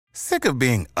Sick of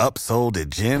being upsold at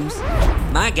gyms?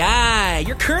 My guy,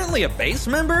 you're currently a base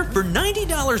member? For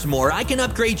 $90 more, I can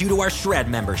upgrade you to our Shred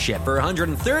membership. For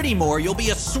 $130 more, you'll be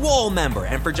a Swole member.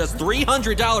 And for just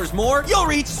 $300 more, you'll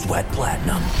reach Sweat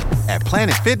Platinum. At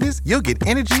Planet Fitness, you'll get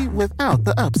energy without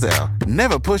the upsell.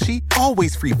 Never pushy,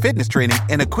 always free fitness training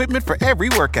and equipment for every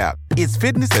workout. It's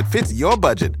fitness that fits your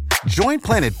budget. Join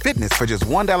Planet Fitness for just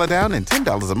 $1 down and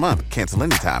 $10 a month. Cancel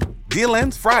anytime. Deal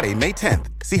ends Friday, May 10th.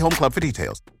 See Home Club for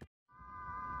details.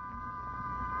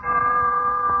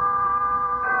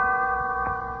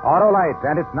 Autolite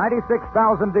and its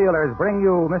 96,000 dealers bring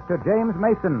you Mr. James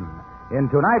Mason in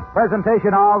tonight's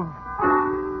presentation of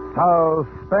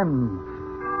Suspense.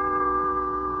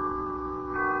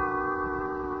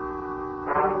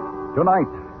 Tonight,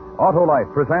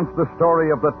 Autolite presents the story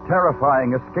of the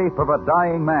terrifying escape of a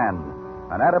dying man,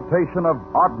 an adaptation of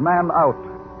Odd Man Out,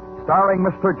 starring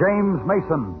Mr. James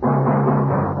Mason.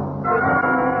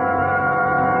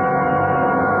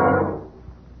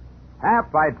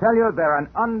 Hap, I tell you, they're an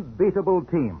unbeatable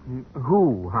team.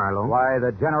 Who, Harlow? Why,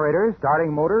 the generator,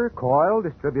 starting motor, coil,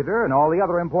 distributor, and all the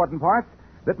other important parts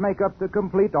that make up the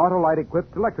complete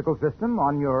Autolite-equipped electrical system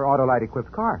on your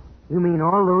Autolite-equipped car. You mean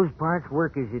all those parts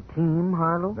work as a team,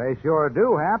 Harlow? They sure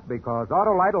do, Hap, because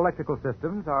Autolite electrical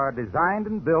systems are designed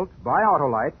and built by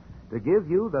Autolite to give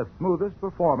you the smoothest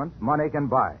performance money can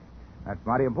buy. That's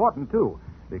mighty important, too,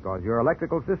 because your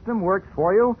electrical system works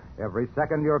for you every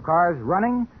second your car's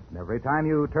running, and every time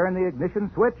you turn the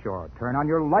ignition switch or turn on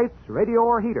your lights, radio,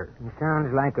 or heater. It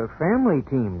sounds like a family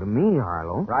team to me,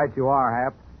 Harlow. Right you are,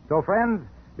 Hap. So, friends,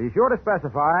 be sure to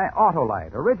specify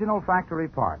Autolite, original factory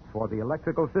parts for the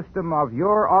electrical system of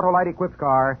your Autolite-equipped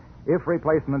car if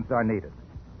replacements are needed.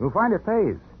 You'll find it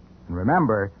pays. And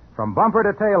remember, from bumper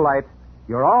to tail light,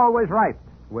 you're always right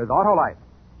with Autolite.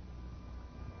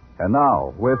 And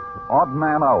now, with Odd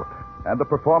Man Out and the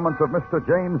performance of Mr.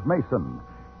 James Mason,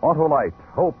 Autolite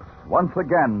hopes once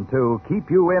again to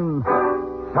keep you in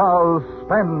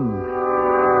suspense.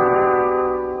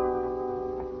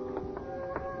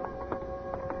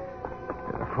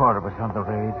 There are four of us on the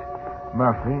raid.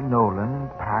 Murphy, Nolan,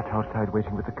 Pat outside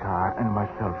waiting with the car, and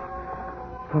myself.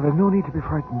 So there's no need to be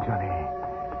frightened, Johnny.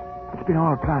 It's been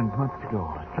all planned months ago.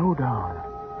 Slow down.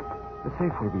 The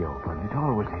safe will be open. It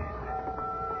always is.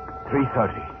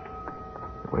 3:30.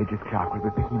 The wages clerk will be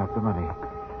picking up the money.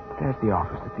 There's the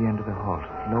office at the end of the hall.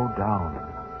 Slow down.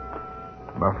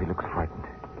 Murphy looks frightened.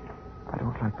 I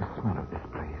don't like the smell of this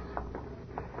place.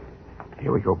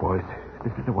 Here we go, boys.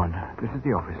 This is the one. This is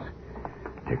the office.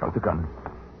 Take out the gun.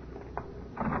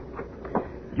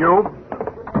 You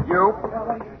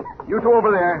two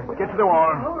over there. Get to the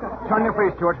wall. Turn your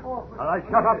face to it. All right,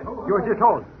 shut up. Do as you're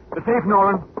told. The safe,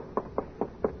 Nolan.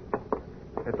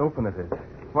 It's open, it is.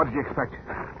 What did you expect?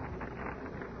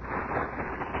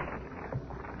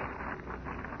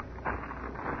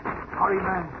 Hurry,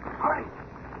 man. Hurry.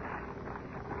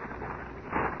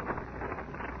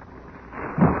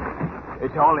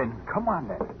 It's all in. Come on,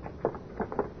 then.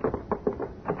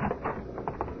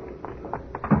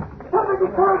 Somebody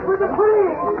call for the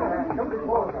police!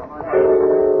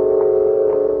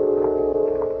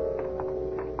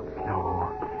 Slow.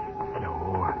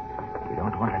 We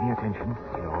don't want any attention.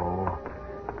 Slow.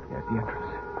 There's the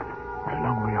entrance. A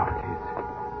long way off it is.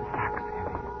 The sack's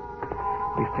heavy.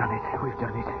 We've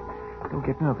done it. Don't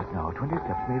get nervous now. 20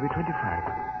 steps, maybe 25.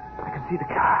 I can see the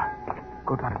car.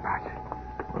 Go down and Pat.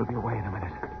 We'll be away in a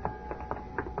minute.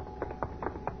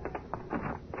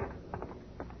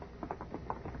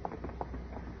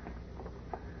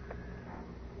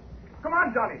 Come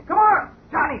on, Johnny. Come on,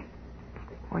 Johnny.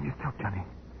 Why'd you stop, Johnny?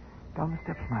 Down the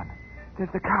steps, man.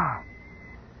 There's the car.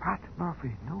 Pat,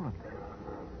 Murphy, Nolan.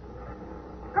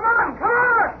 Come on!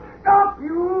 Stop,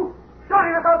 you!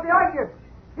 Johnny, look out behind you!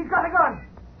 He's got a gun!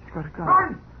 He's got a gun.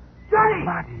 Run! Johnny!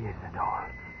 Mad he is and all.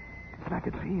 It's like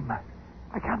a dream.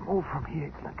 I can't move from here.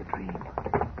 It's like a dream.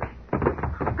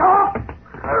 Stop!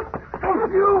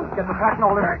 Don't you! Get the pack,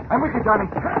 Nolan. I'm with you, Johnny.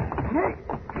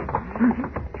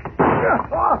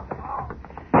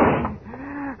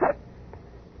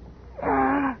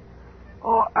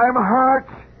 Oh, I'm hurt.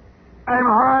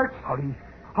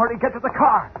 Hurry, get to the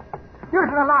car. Here's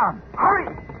an alarm. Hurry.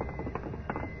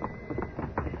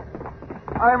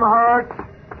 I'm hurt.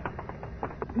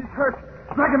 He's hurt.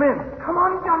 Drag him in. Come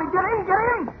on, Johnny, get in!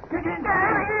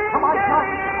 Come on,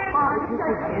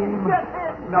 Get in!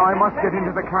 Now I must get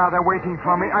into the car. They're waiting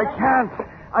for me. I can't.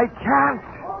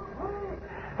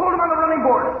 Hold him on the running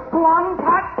board. Go on,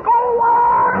 Pat. Go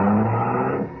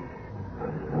on!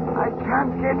 I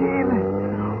can't get in.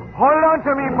 Hold on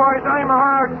to me, boys. I'm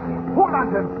hurt. Hold on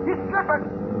to him. He's slipping.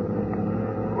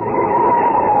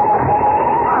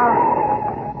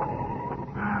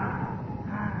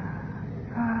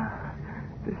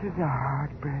 a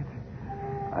hard bed.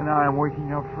 And I'm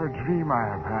waking up for a dream I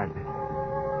have had.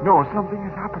 No, something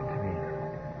has happened to me.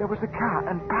 There was a car,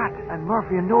 and Pat, and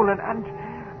Murphy, and Nolan, and...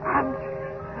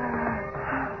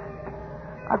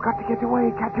 I've got to get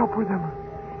away, catch up with them.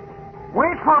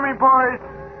 Wait for me, boys!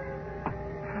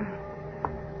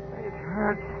 It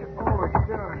hurts. Oh, it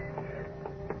does.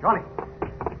 Johnny!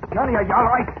 Johnny, are you all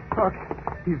right? Look,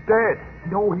 he's dead.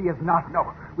 No, he is not.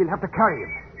 No. We'll have to carry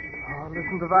him. Oh,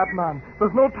 listen to that, man.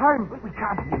 There's no time. We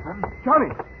can't leave him.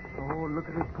 Johnny! Oh, look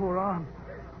at his poor arm.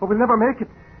 Oh, we'll never make it.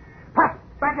 Pat,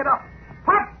 back it up.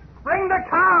 Pat, bring the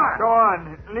car. Go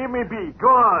on. Leave me be.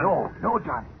 Go on. No,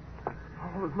 Johnny.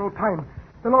 Oh, there's no time.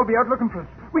 They'll all be out looking for us.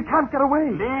 We can't get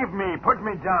away. Leave me. Put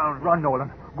me down. Run,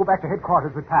 Nolan. Go back to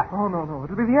headquarters with Pat. Oh, no.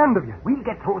 It'll be the end of you. We'll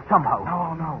get through somehow.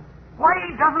 No. Why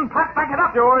doesn't Pat back it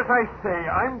up? Do as I say.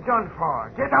 I'm John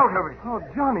Farr. Get out of it. Oh,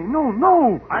 Johnny, no.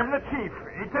 I'm the chief.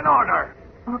 It's an order.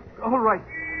 All right.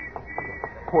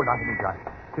 Hold on to me, Johnny.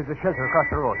 There's a shelter across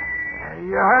the road.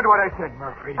 You heard what I said,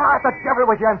 Murphy. The devil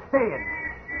with you and stay in.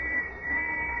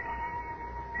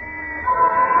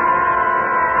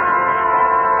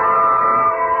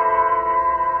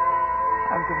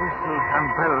 And the whistles and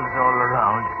bells all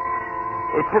around.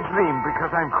 It's a dream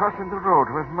because I'm crossing the road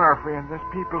with Murphy and there's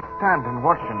people standing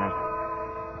watching us.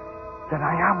 Then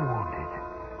I am wounded.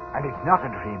 And it's not a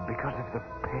dream because of the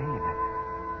pain.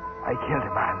 I killed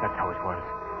a man, that's how it was.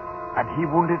 And he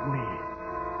wounded me.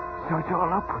 So it's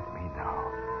all up with me now.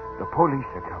 The police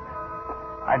are coming.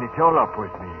 And it's all up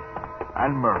with me.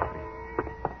 And Murphy.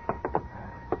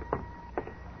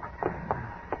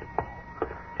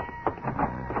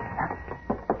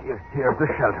 Here's the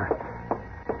shelter.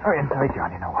 Hurry inside,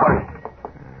 Johnny, now. Hurry.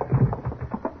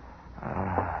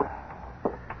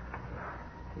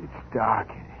 It's dark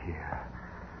in here.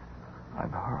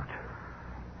 I'm hurt.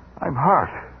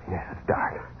 Yes, it's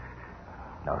dark.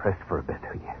 Now rest for a bit,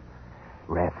 will you?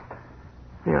 Rest.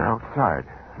 They're outside,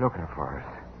 looking for us.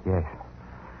 Yes.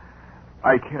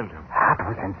 I killed him. That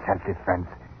was in self-defense.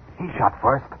 He shot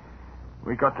first.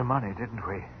 We got the money, didn't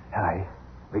we? Aye,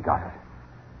 we got it.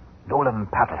 Nolan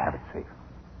and Pat will have it safe.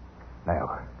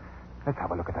 Now, let's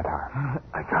have a look at that arm.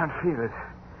 I can't feel it.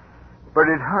 But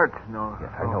it hurts, no.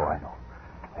 Yes, I know. Now,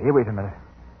 you wait a minute.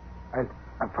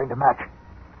 I'll find a match.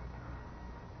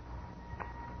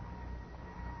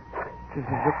 Does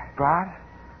it look bad?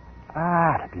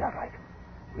 It'll be all right.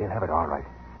 We'll have it all right.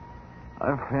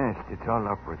 I'm finished. It's all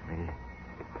up with me.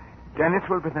 Dennis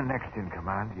will be the next in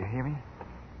command. You hear me?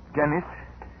 Dennis,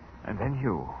 and then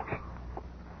you.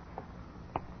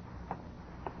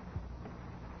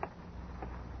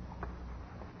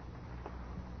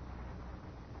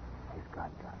 He's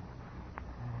gone,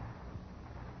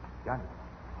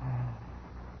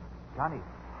 Johnny.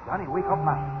 Johnny, wake up,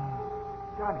 man.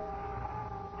 Johnny.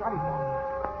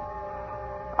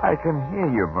 I can hear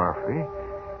you, Murphy,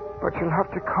 but you'll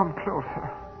have to come closer.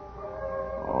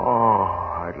 Oh,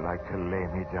 I'd like to lay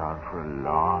me down for a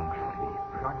long sleep.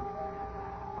 Johnny.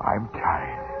 I'm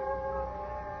tired.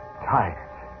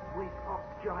 Wake up,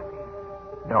 Johnny.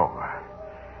 No,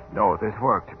 there's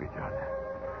work to be done.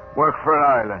 Work for an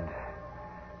island.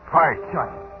 Fight.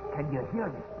 Johnny, can you hear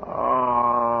me?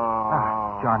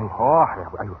 Oh. Johnny,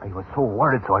 I was so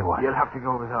worried, so I was. You'll have to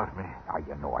go without me.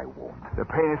 You know I won't. The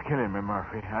pain is killing me,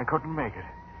 Murphy. I couldn't make it.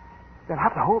 They'll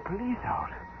have the whole police out.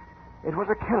 It was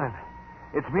a killing.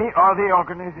 It's me or the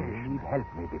organization. You need help,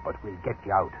 maybe, but we'll get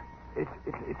you out.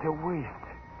 It's a waste.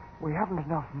 We haven't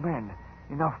enough men,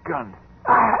 enough guns.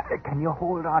 Can you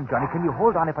hold on, Johnny? Can you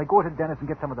hold on if I go to Dennis and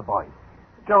get some of the boys?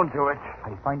 Don't do it.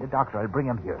 I'll find a doctor. I'll bring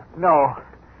him here. No.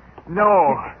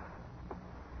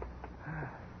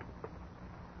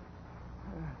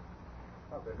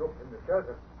 Have they looked in the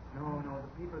shelter? No, the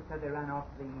people said they ran off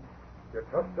the... You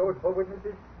trust those for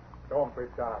witnesses? Don't be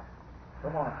shy.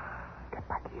 Come on. Get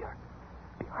back here.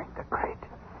 Behind the crate.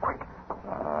 Quick.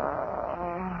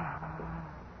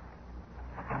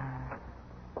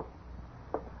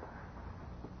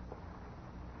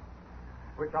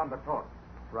 Switch on the torch.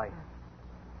 Right.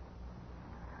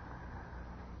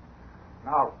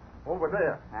 Now, over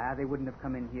there. They wouldn't have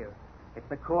come in here. It's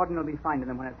the cordon will be finding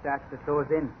them when it starts to close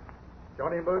in.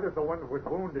 Johnny Murder's the one who was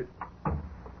wounded.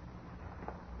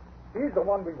 He's the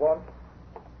one we want.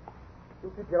 You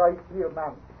keep your eyes peeled,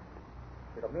 man.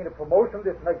 It'll mean a promotion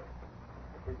this night.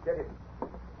 We'll get it.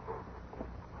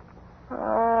 Shut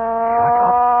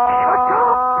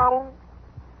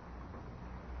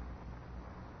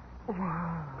up.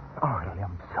 Oh, really,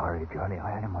 I'm sorry, Johnny.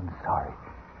 I am sorry.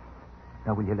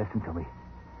 Now, will you listen to me?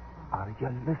 Are you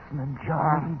listening,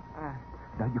 Johnny?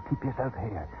 Now, you keep yourself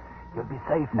here. You'll be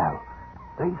safe now.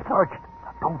 They searched.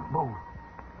 Don't move.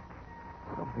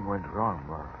 Something went wrong,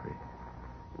 Murphy.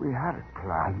 We had it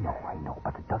planned. I know,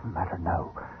 but it doesn't matter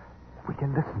now. We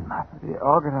can listen, man. The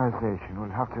organization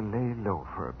will have to lay low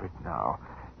for a bit now.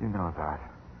 You know that.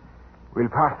 We'll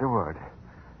pass the word.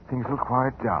 Things will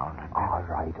quiet down. And then...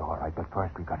 All right. But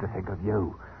first we've got to think of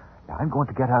you. Now, I'm going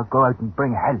to go out and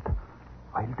bring help.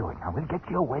 I'll do it. Now, we'll get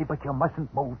you away, but you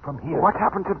mustn't move from here. What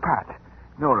happened to Pat?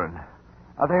 Nolan?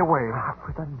 Are they away?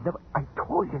 For the I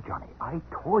told you, Johnny. I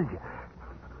told you.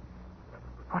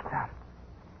 What's that?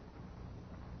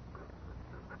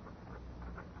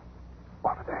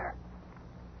 Over there.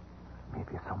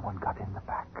 Maybe someone got in the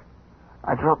back.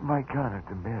 I dropped my gun at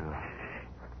the mill.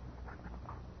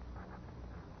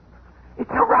 It's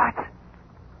a rat!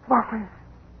 Murphy!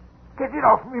 Get it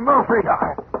off me, Murphy!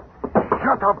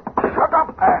 Shut up!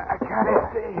 I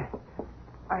can't see.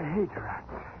 I hate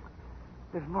rats.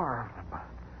 There's more of them.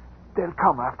 They'll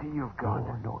come after you've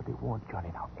gone. No, they won't,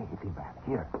 Johnny. Now, easy, man.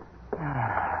 Here.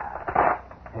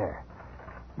 There.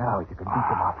 Now you can beat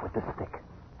them off with the stick.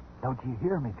 Now, do you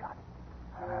hear me, Johnny?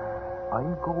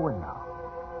 I'm going now.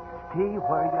 Stay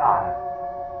where you are.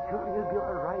 Sure, you'll be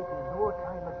all right in no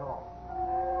time at all.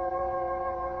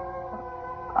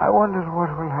 I wonder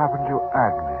what will happen to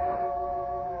Agnes.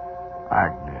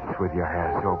 Agnes, with your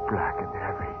hair so black and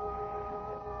heavy,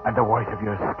 and the white of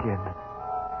your skin.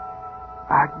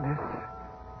 Agnes,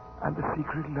 and the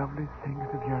secret lovely things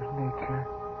of your nature.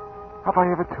 Have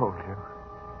I ever told you?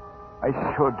 I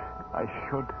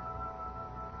should.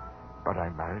 But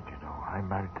I'm married, you know. I'm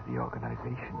married to the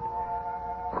organization.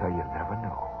 So you'll never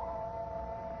know.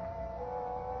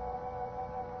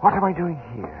 What am I doing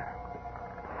here?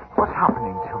 What's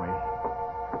happening to me?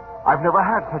 I've never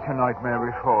had such a nightmare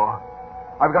before.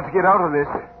 I've got to get out of this.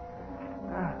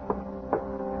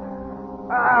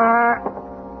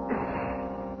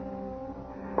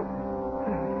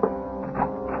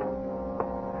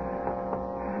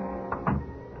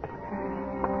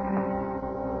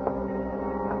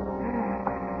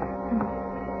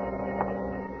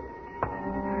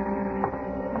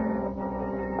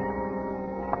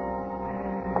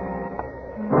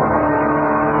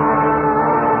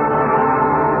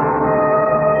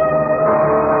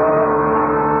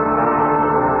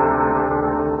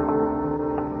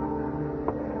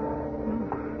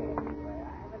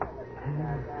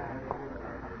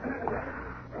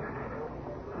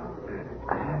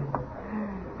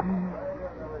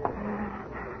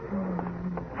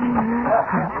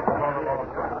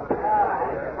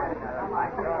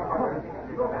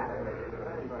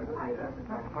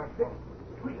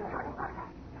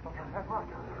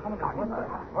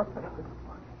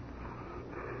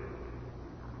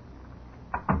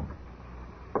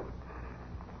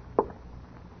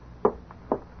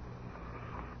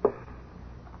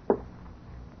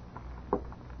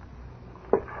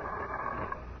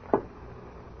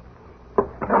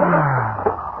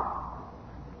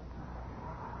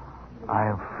 I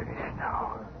am finished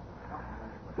now.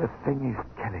 The thing is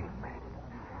killing me.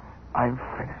 I'm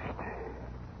finished.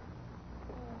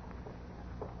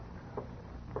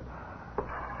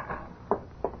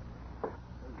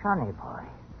 Johnny boy.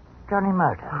 Johnny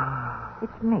Murder.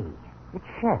 It's me. It's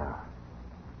Shell.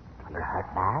 Are you hurt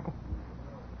bad?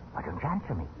 Why don't you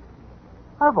answer me?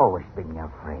 I've always been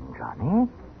your friend, Johnny.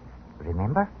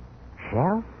 Remember?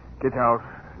 Shell? Get out.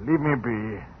 Leave me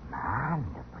be. Man,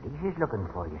 the police is looking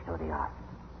for you, so they are.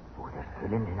 Oh, they're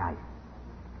still in tonight.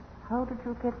 How did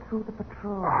you get through the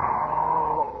patrol?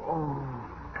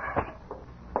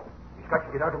 He's got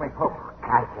to get out of my pub.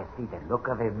 Can't you see the look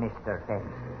of him, Mr. Fence?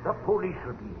 The police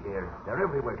should be here. They're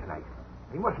everywhere tonight.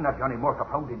 We mustn't have Johnny Murphy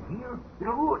found in here.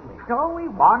 It'll ruin me. So we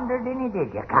wandered in, he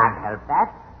did. You can't help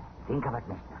that. Think of it,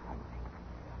 Mr. Fence.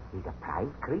 He's a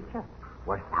prized creature.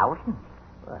 Worth thousands.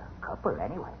 Well, a couple,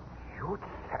 anyway. You'd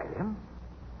sell him?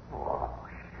 Oh,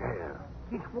 Shell.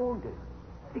 He's wounded.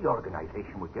 The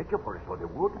organization would get you for us, so they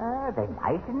would. They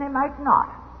might and they might not.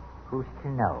 Who's to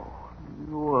know?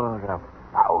 You are a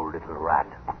foul little rat.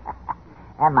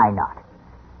 Am I not?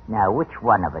 Now, which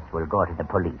one of us will go to the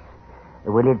police?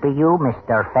 Will it be you,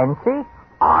 Mr. Fancy,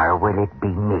 or will it be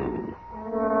me?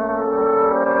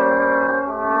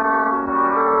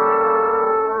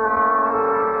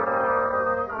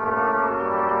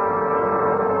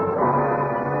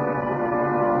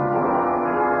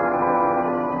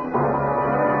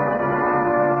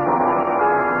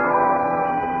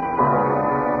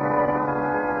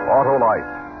 Autolite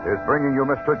is bringing you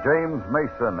Mr. James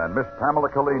Mason and Miss Pamela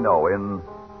Colino in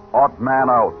Odd Man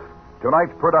Out.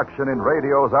 Tonight's production in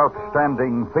radio's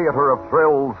outstanding theater of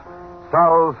thrills,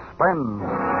 Suspense.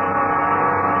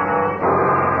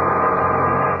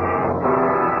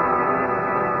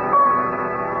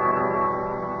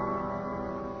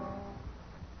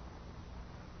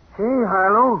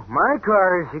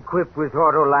 car is equipped with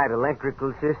Autolite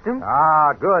electrical system.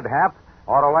 Ah, good, Hap.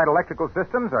 Autolite electrical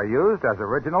systems are used as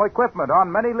original equipment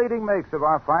on many leading makes of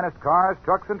our finest cars,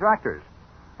 trucks, and tractors.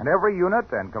 And every unit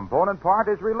and component part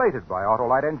is related by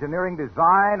Autolite engineering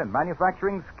design and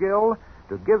manufacturing skill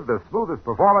to give the smoothest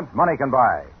performance money can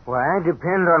buy. Well, I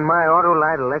depend on my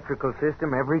Autolite electrical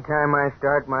system every time I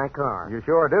start my car. You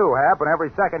sure do, Hap, and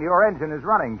every second your engine is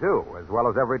running, too, as well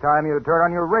as every time you turn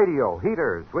on your radio,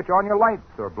 heater, switch on your lights,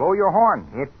 or blow your horn.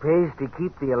 It pays to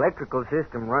keep the electrical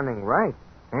system running right.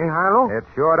 Eh, Harlow? It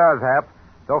sure does, Hap.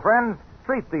 So, friends,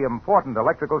 treat the important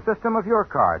electrical system of your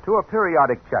car to a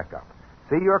periodic checkup.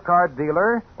 See your car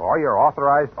dealer or your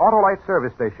authorized Autolite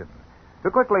service station. To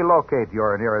quickly locate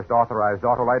your nearest authorized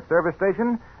Autolite service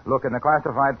station, look in the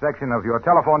classified section of your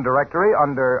telephone directory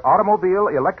under Automobile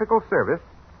Electrical Service,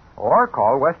 or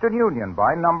call Western Union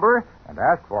by number and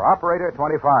ask for Operator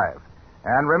 25.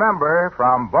 And remember,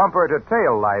 from bumper to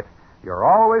tail light, you're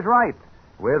always right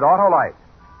with Autolite.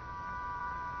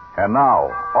 And now,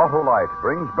 Autolite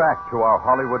brings back to our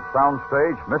Hollywood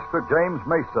soundstage Mr. James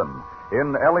Mason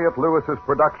in Elliot Lewis's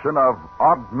production of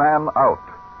Odd Man Out.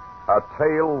 A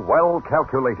tale well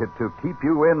calculated to keep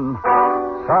you in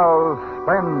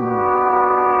suspense.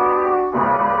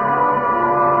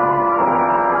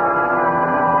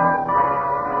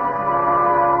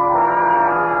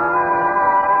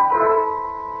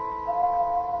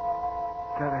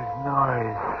 There is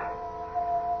noise,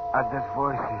 and there's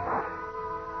voices,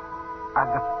 and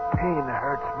the pain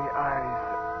hurts me eyes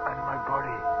and my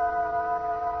body.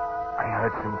 I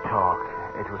heard some talk.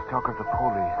 It was talk of the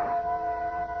police.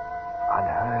 And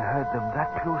I heard them that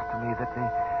close to me that they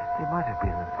might have been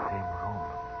in the same room.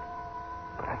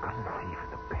 But I couldn't see for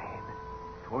the pain.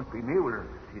 It won't be me will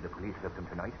see the police left them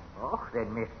tonight. Oh,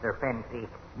 then, Mr. Fenty.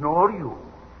 Nor you.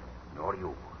 Nor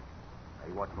you.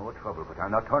 I want no trouble, but I'll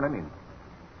not turn him in.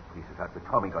 Police has had the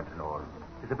Tommy guns and all.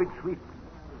 It's a big sweep.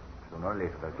 Sooner or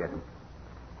later they'll get him.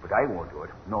 But I won't do it,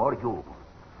 nor you.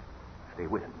 Stay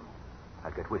with him.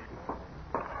 I'll get whiskey.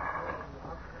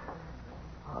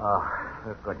 Oh,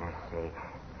 for goodness sake.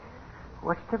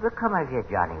 What's to become of you,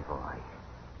 Johnny boy?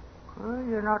 Well,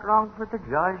 you're not long for the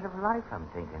joys of life, I'm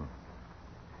thinking.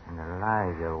 And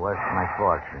alive, you're worth my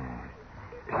fortune.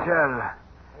 Shell.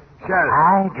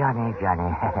 Hi, Johnny.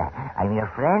 I'm your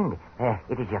friend.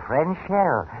 It is your friend,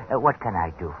 Shell. What can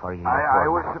I do for you? I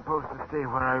was supposed to stay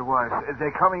where I was.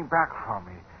 They're coming back for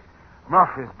me.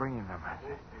 Murphy's bringing them.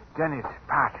 Dennis,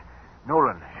 Pat,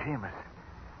 Nolan, Seamus.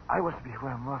 I was to be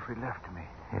where Murphy left me.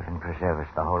 Heaven preserve us,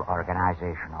 the whole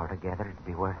organization altogether. It'd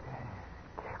be worth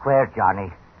it. Where,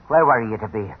 Johnny? Where were you to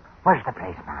be? Where's the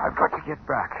place, man? I've got to get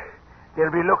back.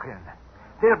 They'll be looking.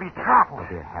 They'll be trapped. Oh,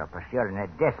 dear help us. You're in a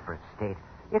desperate state.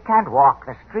 You can't walk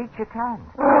the streets, you can't.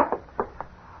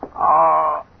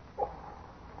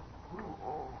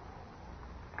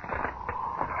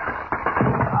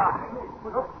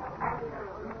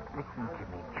 Listen to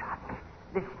me, Johnny.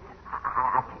 Listen,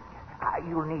 I think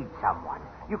you'll need someone.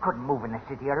 You couldn't move in the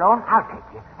city alone. I'll take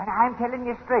you. And I'm telling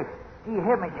you straight. Do you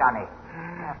hear me, Johnny?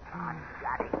 Come on,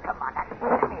 Johnny. Come on.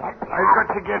 Let me help you. I've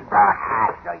got to get back.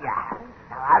 So you have.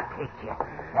 Now, I'll take you.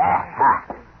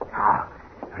 Now,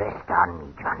 rest on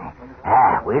me, Johnny.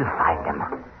 We'll find him.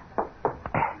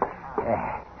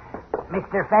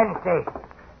 Mr. Fenty.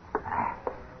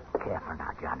 Careful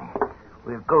now, Johnny.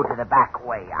 We'll go to the back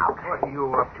way out. What are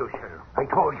you up to, Sheriff? I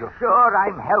told you. Sure,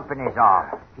 I'm helping is all.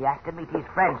 He has to meet his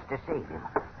friends to save him.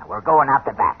 Now, we're going out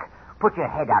the back. Put your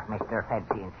head out, Mr.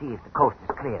 Fenty, and see if the coast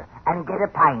is clear. And get a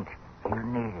pint. You'll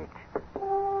need it.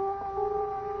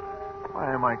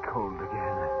 Why am I cold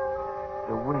again?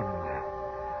 The wind.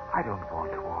 I don't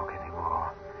want to walk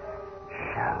anymore.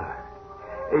 Shell.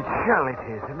 It's Shell it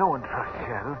is. No one trusts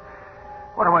Shell.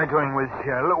 What am I doing with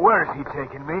Shell? Where's he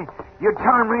taking me? You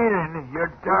turn me in.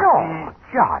 You're dirty. No,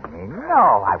 Johnny,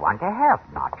 no. I want to help,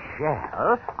 not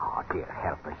Shell. Oh, dear,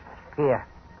 help us. Here.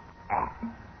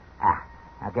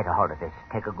 Now get a hold of this.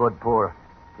 Take a good pour.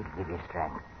 It'll give you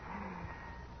strength.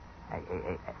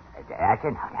 That's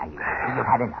enough. Now, you've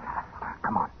had enough.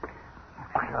 Come on.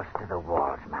 Close to the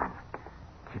walls, man.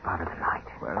 Keep out of the light.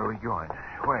 Where are we going?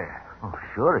 Where? Oh,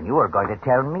 sure, and you were going to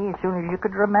tell me as soon as you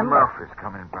could remember. Murphy's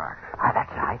coming back.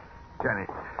 That's right. Dennis.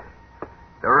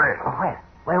 The rest. Oh, where?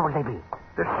 Where will they be?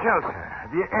 The shelter.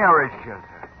 The air raid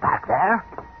shelter. Back there?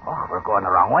 Oh, we're going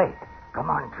the wrong way. Come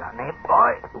on, Johnny,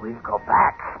 boy. We'll go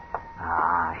back.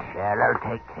 Shell'll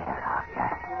take care of you.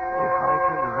 If I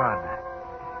could run.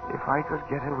 If I could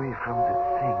get away from the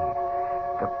thing.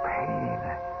 The pain.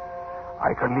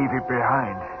 I could leave it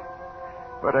behind.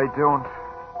 But I don't.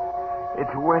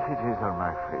 It's wet it is on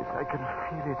my face. I can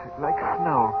feel it like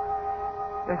snow.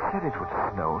 They said it would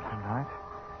snow tonight.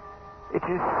 It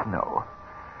is snow.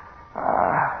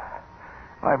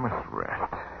 I must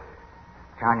rest.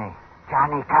 Johnny,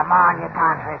 come on. You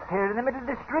can't rest here in the middle of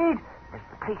the street. There's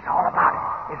the police all about it.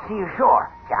 They'll see you sure.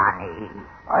 Johnny.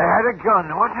 I had a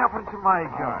gun. What happened to my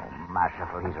gun? Oh,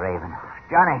 merciful, he's raving.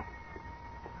 Johnny.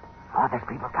 Oh, there's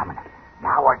people coming.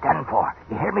 Now we're done for.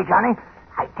 You hear me, Johnny?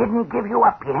 I didn't give you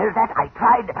up. You hear that? I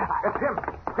tried. It's him.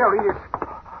 There he is.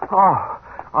 Oh,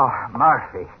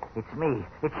 Murphy. It's me.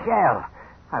 It's Shell.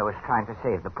 I was trying to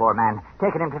save the poor man,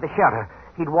 taking him to the shelter.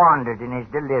 He'd wandered in his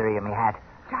delirium, he had.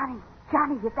 Johnny,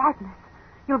 it's Agnes.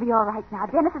 You'll be all right now.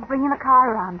 Dennis is bringing a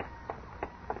car around.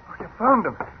 You found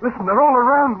him. Listen, they're all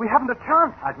around. We haven't a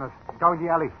chance. Agnes, down the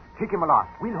alley. Take him along.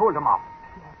 We'll hold him off.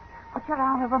 Yes. Put your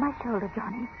arm over my shoulder,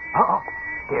 Johnny. Uh-oh.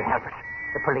 Dear help us.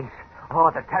 The police.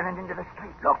 Oh, they're turning into the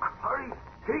street. Look, hurry.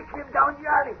 Take him down the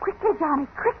alley. Quickly, Johnny,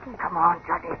 quickly. Come on,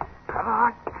 Johnny. Come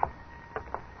on.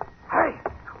 Hurry.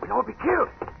 We'll all be killed.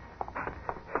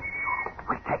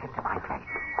 We'll take him to my place.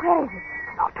 Where is it?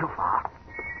 Not too far.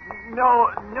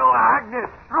 No, Agnes.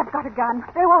 I've got a gun.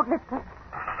 They won't lift us.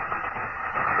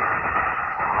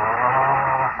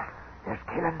 Oh, there's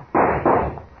killing.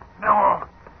 No,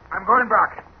 I'm going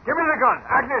back. Give me the gun,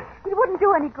 Agnes. It wouldn't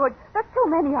do any good. There's too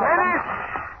many of them. Dennis!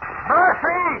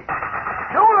 Murphy!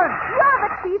 Nolan! You're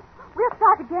the chief. We'll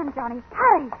start again, Johnny.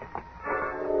 Hurry.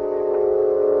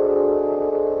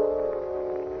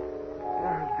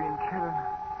 There has been killing.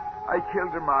 I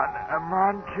killed a man. A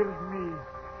man killed me.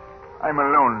 I'm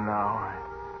alone now.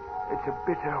 It's a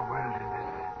bitter wilderness.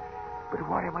 But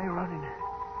why am I running?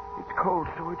 It's cold,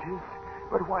 so it is.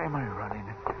 But why am I running?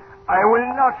 I will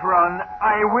not run.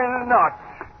 I will not.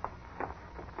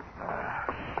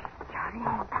 Johnny,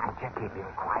 can't you keep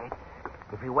him quiet?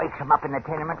 If he wakes him up in the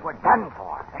tenement, we're done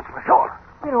for. That's for sure.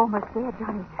 We're almost there,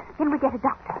 Johnny. Then we get a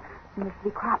doctor. You must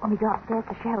be quiet when we go upstairs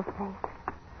to Shell's place.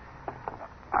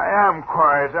 I am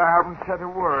quiet. I haven't said a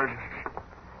word.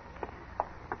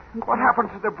 What happened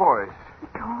to the boys?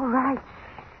 It's all right.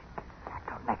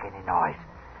 Don't make any noise.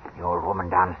 The old woman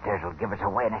downstairs will give us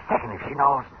away in a second if she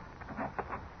knows.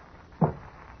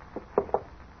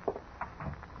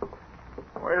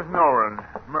 Where's Nolan?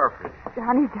 Murphy.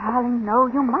 Johnny, darling, no,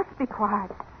 you must be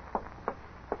quiet.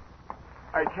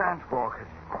 I can't walk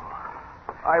anymore.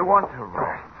 I want to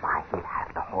rest. Why, he'll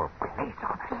have the whole place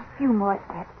on us. A few more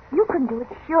steps. You can do it.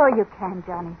 Sure you can,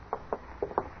 Johnny.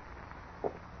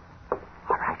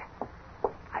 All right.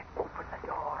 I open the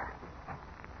door.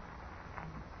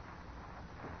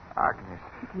 Agnes.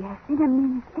 Yes, in a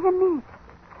minute.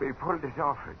 We pulled it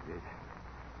off, it did.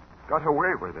 Got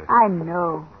away with it. I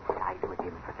know. Side with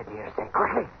him for the dear sake.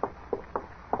 Quickly.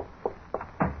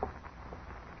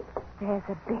 There's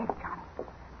a bed, Johnny.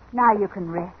 Now you can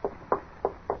rest.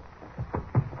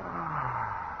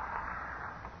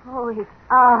 Oh, his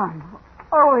arm.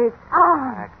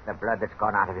 That's the blood that's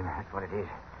gone out of him. That's what it is.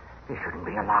 He shouldn't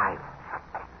be alive.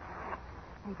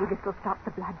 Maybe this will stop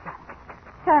the blood, Johnny.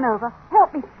 Turn over.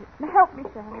 Help me,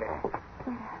 Shell.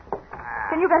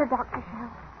 Can you get a doctor, Shell?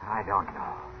 I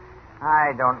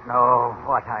don't know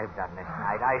what I've done this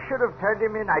night. I should have turned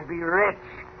him in. I'd be rich.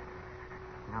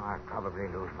 Now I'll probably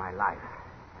lose my life.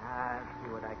 I'll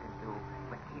see what I can do.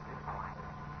 But keep him quiet.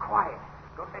 Quiet.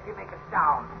 Don't let him make a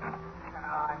sound.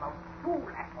 I'm a fool,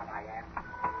 that's what I am.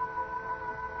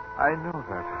 I know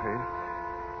that face.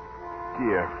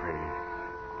 Dear face.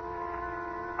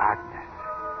 Agnes.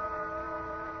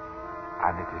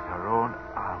 And it is her own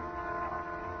arms that I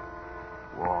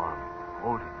see. Warm,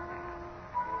 holding me.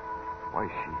 Why,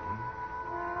 she?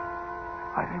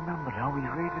 I remember now we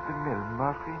raided the mill.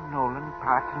 Murphy, Nolan,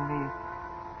 Pat, and me.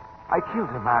 I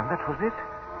killed a man, that was it.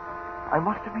 I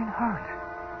must have been hurt.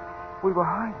 We were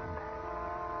hiding.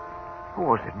 Who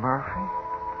was it, Murphy?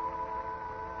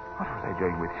 What was I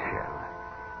doing with Shell?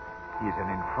 He's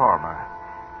an informer.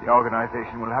 The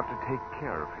organization will have to take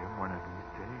care of him one of these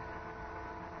days.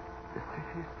 The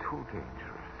city is too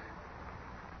dangerous.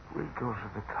 We'll go to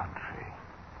the country.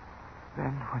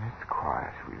 Then, when it's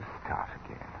quiet, we'll start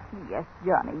again. Yes,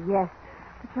 Johnny, yes.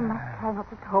 But you must try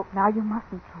not to talk now. You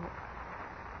mustn't talk.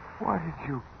 Why did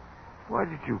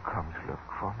you come to look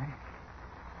for me?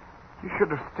 You should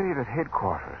have stayed at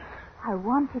headquarters. I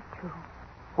wanted to.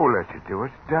 Who let you do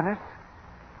it? Dennis?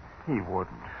 He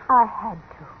wouldn't. I had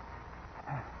to.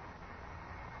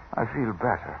 I feel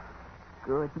better.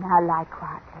 Good. Now lie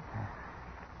quietly.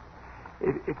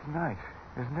 It's night,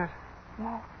 isn't it?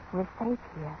 Yes, we're safe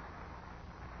here.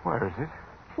 Where is it?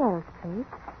 Shell's place.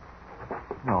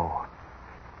 No,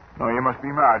 you must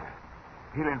be mad.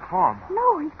 He'll inform.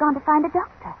 No, he's gone to find a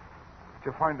doctor.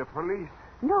 To find the police.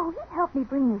 No, he helped me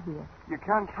bring you here. You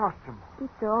can't trust him.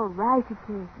 It's all right, it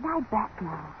is. Lie back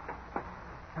now.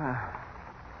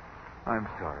 I'm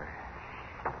sorry.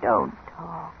 Don't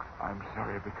talk. I'm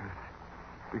sorry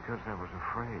because I was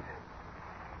afraid.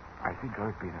 I think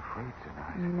I've been afraid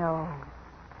tonight. No.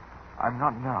 I'm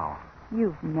not now.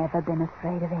 You've never been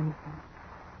afraid of anything.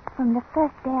 From the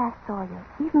first day I saw you,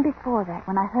 even before that,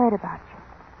 when I heard about you,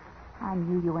 I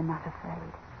knew you were not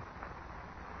afraid.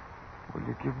 Will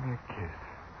you give me a kiss?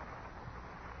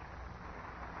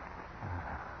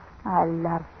 I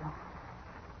love you.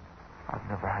 I've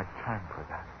never had time for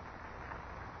that.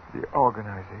 The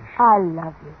organization. I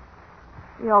love you.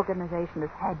 The organization has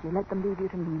had you. Let them leave you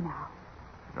to me now.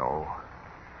 No,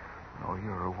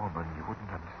 you're a woman. You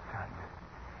wouldn't understand.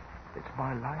 It's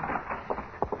my life.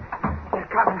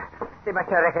 They're coming. They must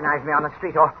have recognized me on the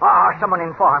street, or someone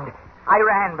informed. I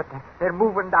ran, but they're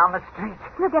moving down the street.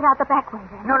 We'll get out the back way,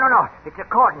 then. No. It's a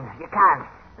cordon. You can't.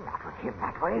 Not with him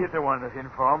that way. He's the one that's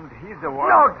informed. He's the one.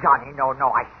 No, Johnny, no,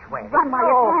 I swear. Run while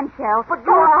you can, Shell. But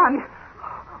go on.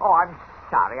 Oh, I'm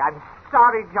sorry,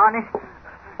 Johnny.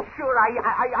 Sure,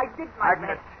 I did my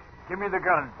Agnes, best. give me the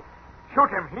gun. Shoot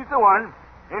him. He's the one.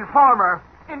 Informer.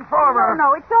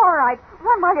 No, it's all right.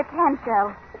 Run while you can,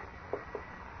 Shell.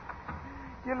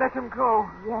 You let him go.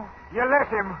 Yes. You let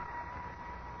him.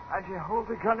 And you hold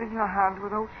the gun in your hand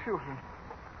without shooting.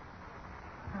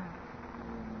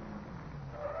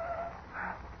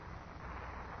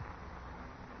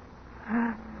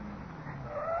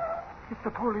 It's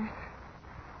the police.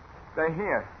 They're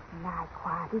here. Now,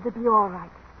 quiet. It'll be all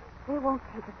right. They won't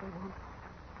take it. They won't.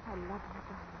 I love you,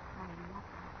 darling. I love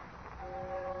you.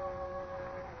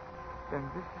 Then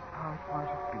this is how it might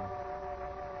have been.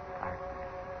 Agnes.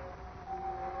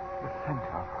 The scent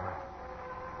of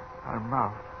her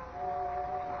mouth,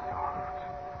 soft.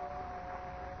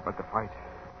 But the fight.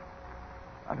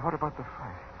 And what about the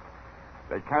fight?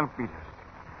 They can't beat us.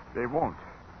 They won't.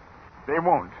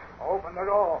 Open the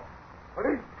door.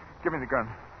 Police. Give me the gun.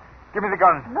 Give me the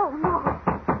gun. No.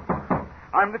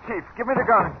 I'm the chief. Give me the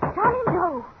gun. Johnny,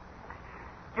 no.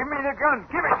 Give me the gun.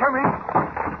 Give it to me.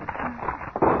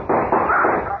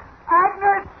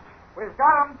 Agnes! We've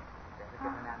got him.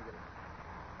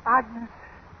 Agnes,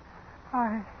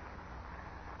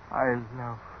 I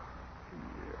love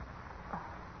you.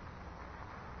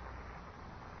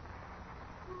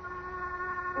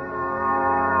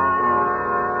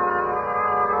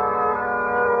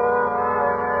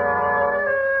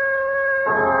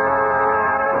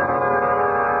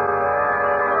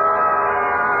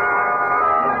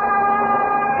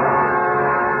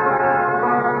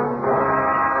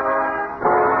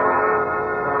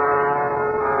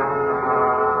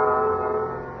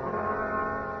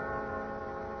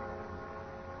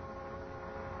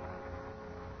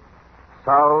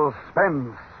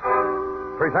 Suspense.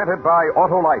 Presented by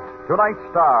Autolite. Tonight's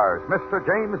stars, Mr.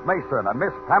 James Mason and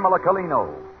Miss Pamela Colino.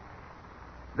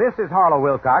 This is Harlow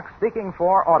Wilcox speaking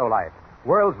for Autolite,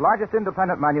 world's largest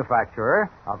independent manufacturer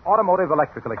of automotive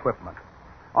electrical equipment.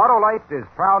 Autolite is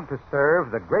proud to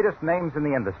serve the greatest names in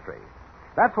the industry.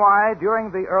 That's why,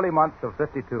 during the early months of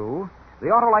 '52, the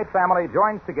Autolite family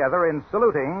joins together in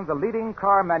saluting the leading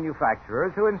car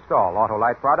manufacturers who install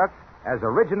Autolite products as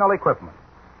original equipment.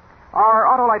 Our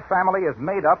Autolite family is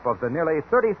made up of the nearly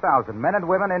 30,000 men and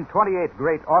women in 28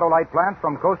 great Autolite plants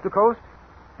from coast to coast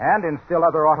and in still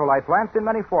other Autolite plants in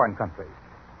many foreign countries.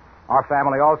 Our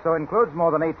family also includes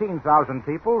more than 18,000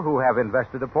 people who have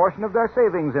invested a portion of their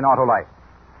savings in Autolite,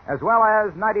 as well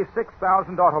as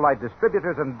 96,000 Autolite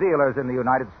distributors and dealers in the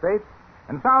United States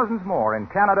and thousands more in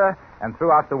Canada and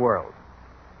throughout the world.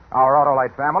 Our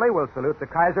Autolite family will salute the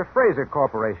Kaiser Fraser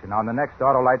Corporation on the next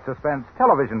Autolite Suspense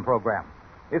television program.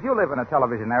 If you live in a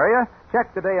television area,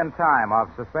 check the day and time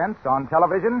of Suspense on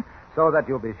television so that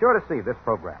you'll be sure to see this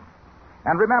program.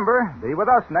 And remember, be with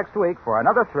us next week for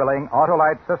another thrilling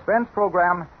Autolite Suspense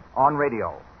program on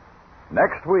radio.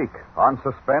 Next week on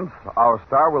Suspense, our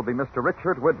star will be Mr.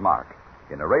 Richard Widmark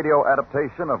in a radio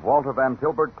adaptation of Walter Van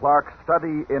Tilburg Clark's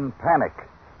study in Panic,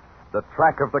 The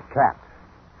Track of the Cat.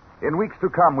 In weeks to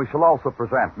come, we shall also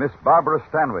present Miss Barbara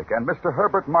Stanwyck and Mr.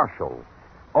 Herbert Marshall,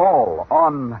 all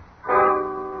on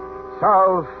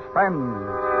Suspense.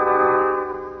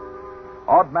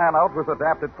 Odd Man Out was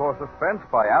adapted for Suspense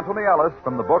by Anthony Ellis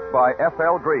from the book by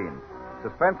F.L. Green.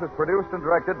 Suspense is produced and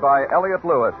directed by Elliot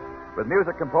Lewis, with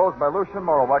music composed by Lucian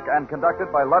Morowak and conducted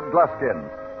by Lud Gluskin.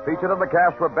 Featured in the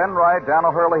cast were Ben Wright, Dan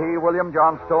O'Hurley, William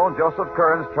Johnstone, Joseph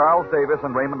Kearns, Charles Davis,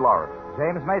 and Raymond Lawrence.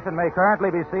 James Mason may currently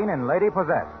be seen in Lady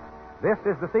Possessed. This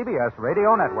is the CBS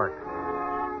Radio Network.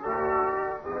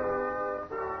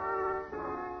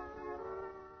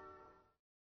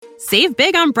 Save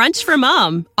big on brunch for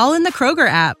mom, all in the Kroger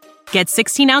app. Get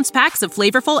 16-ounce packs of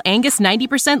flavorful Angus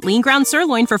 90% lean ground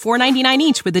sirloin for $4.99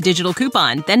 each with a digital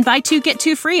coupon. Then buy 2, get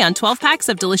 2 free on 12 packs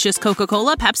of delicious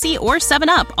Coca-Cola, Pepsi, or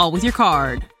 7-Up, all with your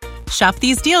card. Shop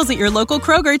these deals at your local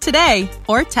Kroger today,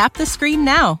 or tap the screen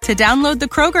now to download the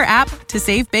Kroger app to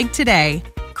save big today.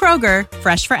 Kroger,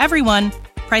 fresh for everyone.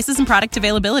 Prices and product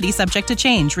availability subject to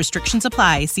change. Restrictions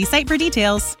apply. See site for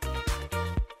details.